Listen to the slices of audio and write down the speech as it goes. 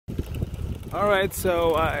Alright,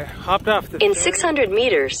 so I hopped off the In ferry. 600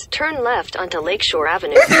 meters, turn left onto Lakeshore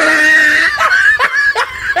Avenue.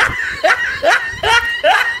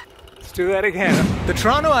 Let's do that again. The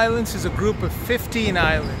Toronto Islands is a group of 15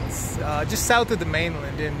 islands just south of the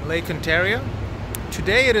mainland in Lake Ontario.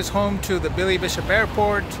 Today it is home to the Billy Bishop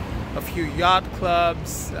Airport, a few yacht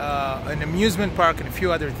clubs, an amusement park, and a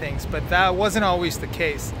few other things, but that wasn't always the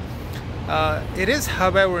case. It is,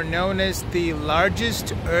 however, known as the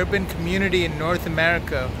largest urban community in North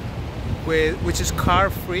America, which is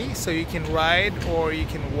car-free, so you can ride or you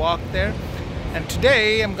can walk there. And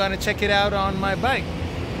today I'm gonna check it out on my bike.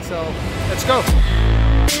 So let's go.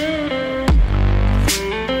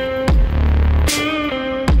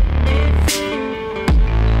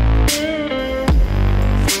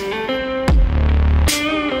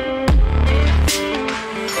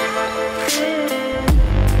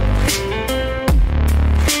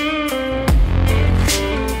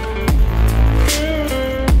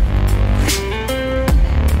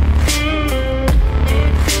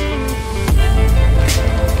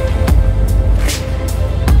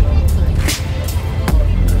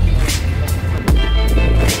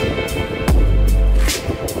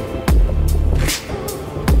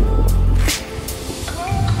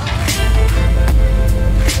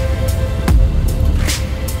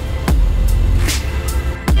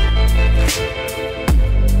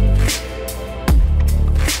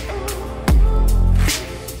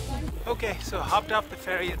 Okay, so hopped off the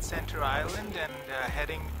ferry at Center Island and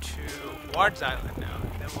heading to Ward's Island now.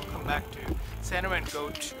 And then we'll come back to Centerville and go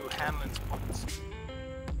to Hanlon's Points.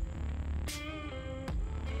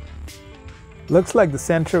 Looks like the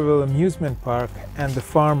Centerville amusement park and the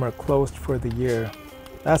farm are closed for the year.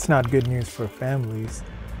 That's not good news for families.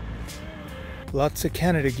 Lots of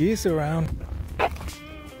Canada geese around.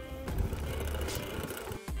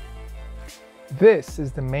 This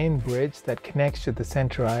is the main bridge that connects to the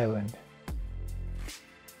Center Island.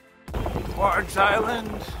 Ward's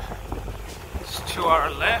Island is to our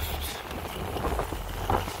left.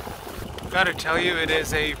 Gotta tell you, it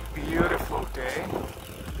is a beautiful day.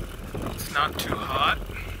 It's not too hot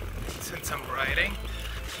since I'm riding.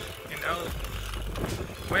 You know,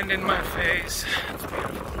 wind in my face. It's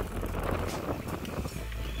beautiful.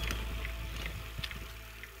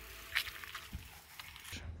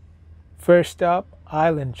 First stop,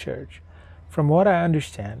 Island Church. From what I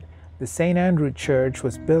understand, the St. Andrew Church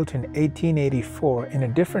was built in 1884 in a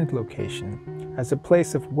different location as a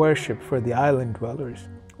place of worship for the island dwellers,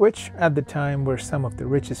 which at the time were some of the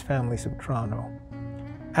richest families of Toronto.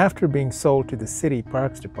 After being sold to the City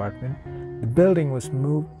Parks Department, the building was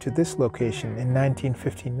moved to this location in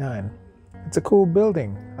 1959. It's a cool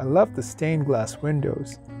building. I love the stained glass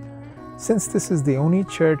windows. Since this is the only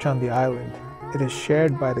church on the island, it is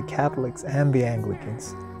shared by the Catholics and the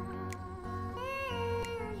Anglicans.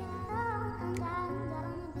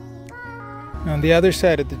 On the other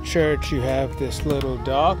side of the church you have this little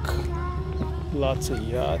dock, lots of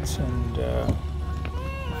yachts, and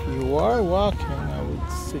if you are walking, I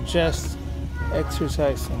would suggest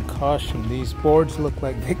exercise some caution. These boards look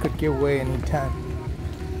like they could give way anytime.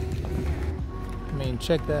 I mean,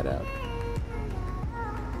 check that out.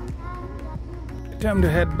 Time to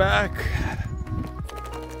head back.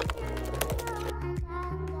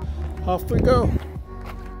 Off we go.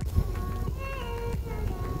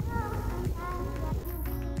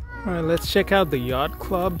 Alright, let's check out the yacht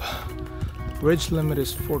club. Bridge limit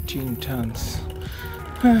is 14 tons.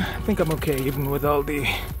 I think I'm okay even with all the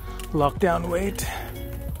lockdown weight.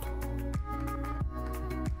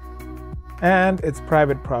 And it's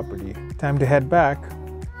private property. Time to head back.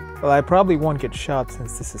 Well, I probably won't get shot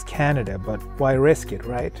since this is Canada, but why risk it,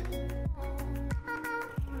 right?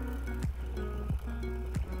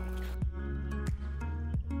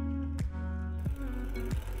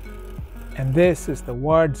 And this is the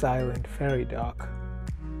Ward's Island ferry dock.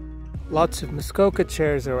 Lots of Muskoka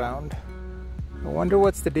chairs around. I wonder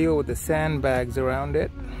what's the deal with the sandbags around it.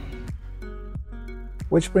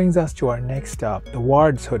 Which brings us to our next stop, the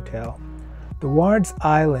Ward's Hotel. The Ward's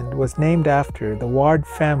Island was named after the Ward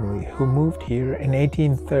family who moved here in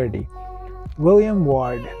 1830. William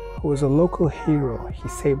Ward, who was a local hero, he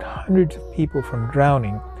saved hundreds of people from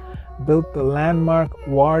drowning, built the landmark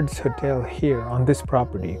Ward's Hotel here on this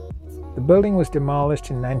property. The building was demolished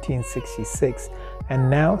in 1966 and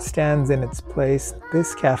now stands in its place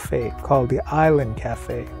this cafe called the Island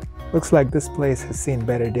Cafe. Looks like this place has seen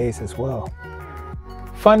better days as well.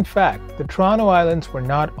 Fun fact, the Toronto Islands were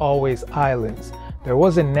not always islands. There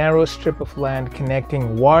was a narrow strip of land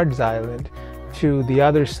connecting Ward's Island to the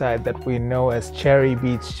other side that we know as Cherry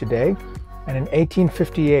Beach today. and in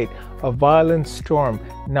 1858 a violent storm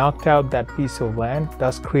knocked out that piece of land,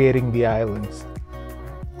 thus creating the islands.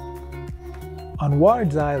 On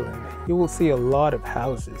Ward's Island, you will see a lot of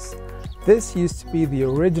houses. This used to be the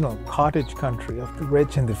original cottage country of the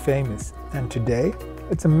rich and the famous, and today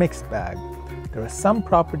it's a mixed bag. There are some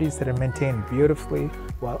properties that are maintained beautifully,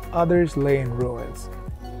 while others lay in ruins.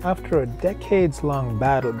 After a decades-long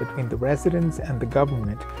battle between the residents and the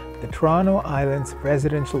government, the Toronto Islands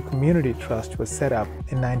Residential Community Trust was set up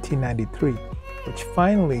in 1993, which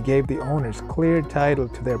finally gave the owners clear title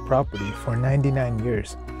to their property for 99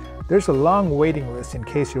 years. There's a long waiting list in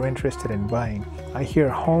case you're interested in buying. I hear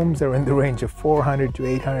homes are in the range of $400,000 to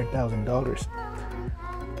 $800,000.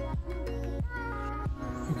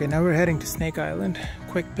 Okay, now we're heading to Snake Island.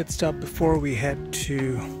 Quick pit stop before we head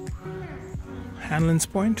to Hanlon's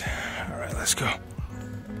Point. All right, let's go.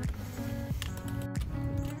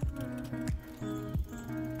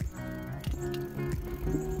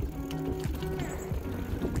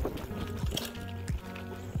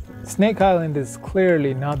 Snake Island is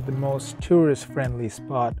clearly not the most tourist-friendly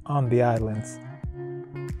spot on the islands.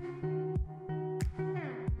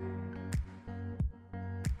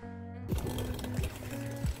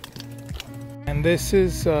 And this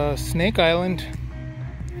is Snake Island.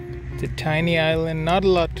 It's a tiny island, not a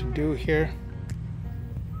lot to do here.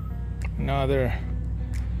 Another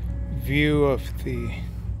view of the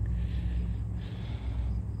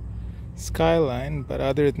skyline, but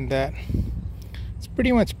other than that, it's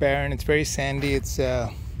pretty much barren. It's very sandy. It's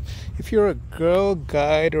if you're a Girl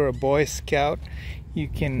Guide or a Boy Scout, you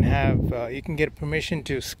can get permission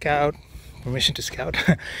to scout. You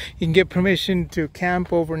can get permission to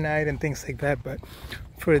camp overnight and things like that. But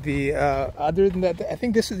for the other than that, I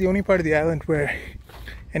think this is the only part of the island where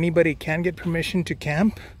anybody can get permission to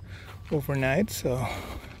camp overnight. So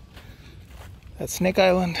that's Snake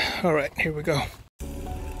Island. All right, here we go.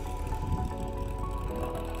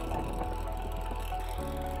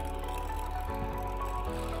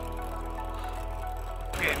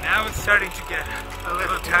 Okay, now it's starting to get a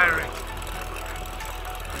little tiring,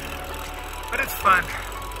 but it's fun.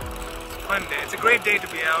 It's a fun day. It's a great day to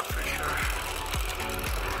be out for sure.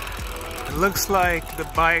 It looks like the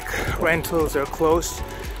bike rentals are closed,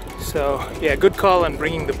 so yeah, good call on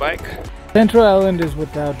bringing the bike. Central Island is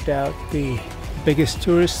without doubt the biggest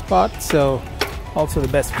tourist spot, so also the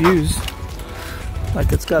best views.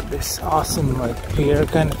 Like, it's got this awesome like pier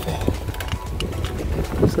kind of thing,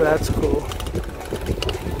 so that's cool.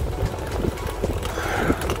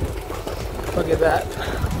 Look at that.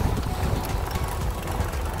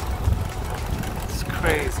 It's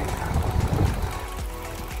crazy.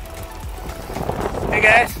 Hey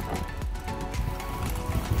guys.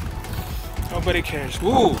 Nobody cares.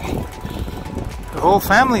 Woo! The whole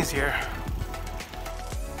family's here.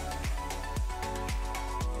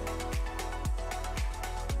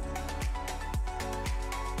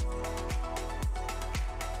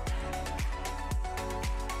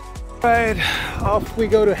 Right, off we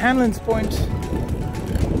go to Hanlon's Point.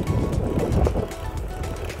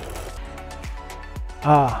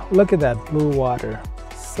 Ah, look at that blue water.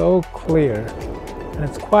 So clear. And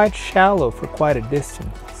it's quite shallow for quite a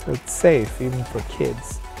distance, so it's safe even for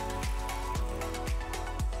kids.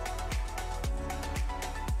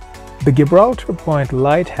 The Gibraltar Point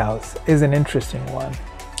Lighthouse is an interesting one.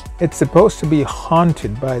 It's supposed to be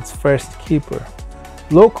haunted by its first keeper.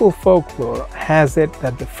 Local folklore has it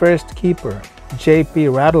that the first keeper, J.P.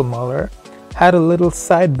 Rattlemuller, had a little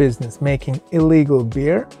side business making illegal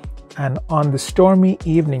beer, and on the stormy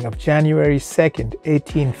evening of January 2nd,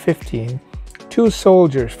 1815, two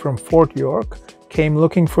soldiers from Fort York came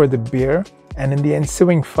looking for the beer, and in the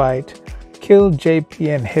ensuing fight, killed J.P.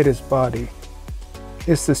 and hid his body.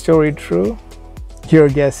 Is the story true? Your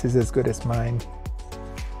guess is as good as mine.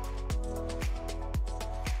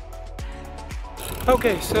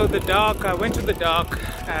 Okay, so the dock, I went to the dock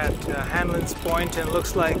at Hanlon's Point, and it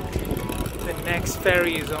looks like the next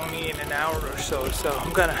ferry is only in an hour or so, so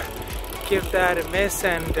I'm gonna give that a miss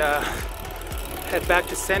and head back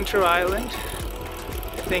to Center Island.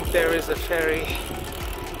 I think there is a ferry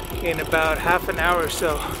in about half an hour or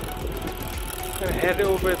so. I'm gonna head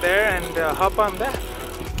over there and hop on that.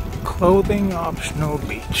 Clothing optional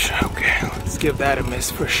beach. Okay, let's give that a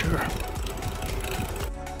miss for sure.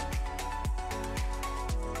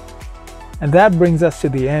 And that brings us to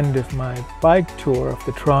the end of my bike tour of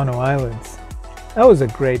the Toronto Islands. That was a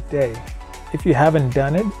great day. If you haven't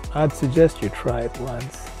done it, I'd suggest you try it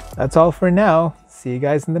once. That's all for now. See you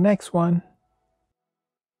guys in the next one.